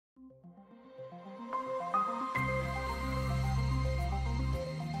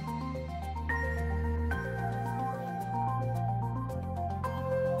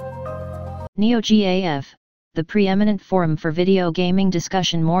NeoGAF, the preeminent forum for video gaming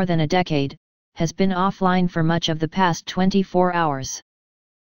discussion more than a decade, has been offline for much of the past 24 hours.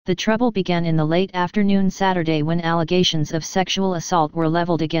 The trouble began in the late afternoon Saturday when allegations of sexual assault were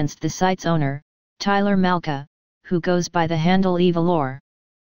leveled against the site's owner, Tyler Malka, who goes by the handle Evilore.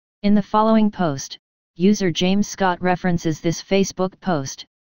 In the following post, user James Scott references this Facebook post,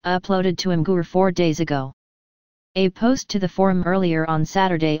 uploaded to Imgur 4 days ago. A post to the forum earlier on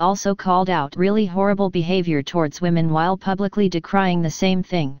Saturday also called out really horrible behavior towards women while publicly decrying the same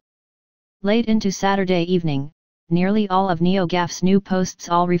thing. Late into Saturday evening, nearly all of NeoGAF's new posts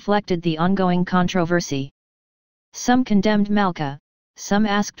all reflected the ongoing controversy. Some condemned Malka, some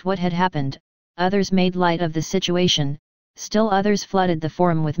asked what had happened, others made light of the situation, still others flooded the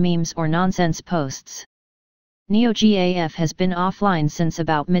forum with memes or nonsense posts. NeoGAF has been offline since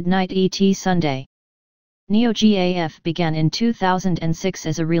about midnight ET Sunday. NeoGAF began in 2006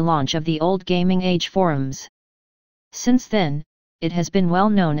 as a relaunch of the old Gaming Age forums. Since then, it has been well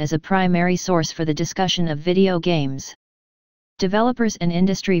known as a primary source for the discussion of video games. Developers and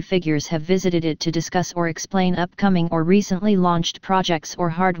industry figures have visited it to discuss or explain upcoming or recently launched projects or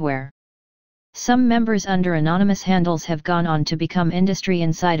hardware. Some members under anonymous handles have gone on to become industry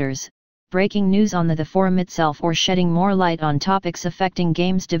insiders, breaking news on the forum itself or shedding more light on topics affecting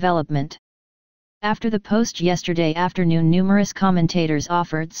games development. After the post yesterday afternoon, numerous commentators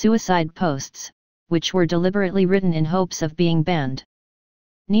offered suicide posts, which were deliberately written in hopes of being banned.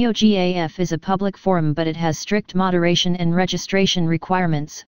 NeoGAF is a public forum, but it has strict moderation and registration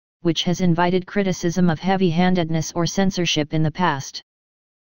requirements, which has invited criticism of heavy-handedness or censorship in the past.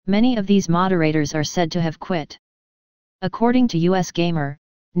 Many of these moderators are said to have quit. According to US Gamer,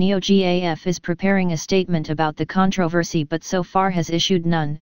 NeoGAF is preparing a statement about the controversy but so far has issued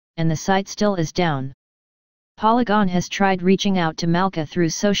none, and the site still is down. Polygon has tried reaching out to Malka through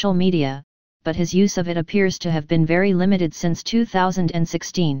social media, but his use of it appears to have been very limited since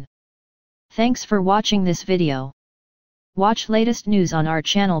 2016. Thanks for watching this video. Watch latest news on our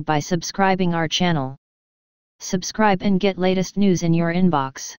channel by subscribing our channel. Subscribe and get latest news in your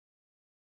inbox.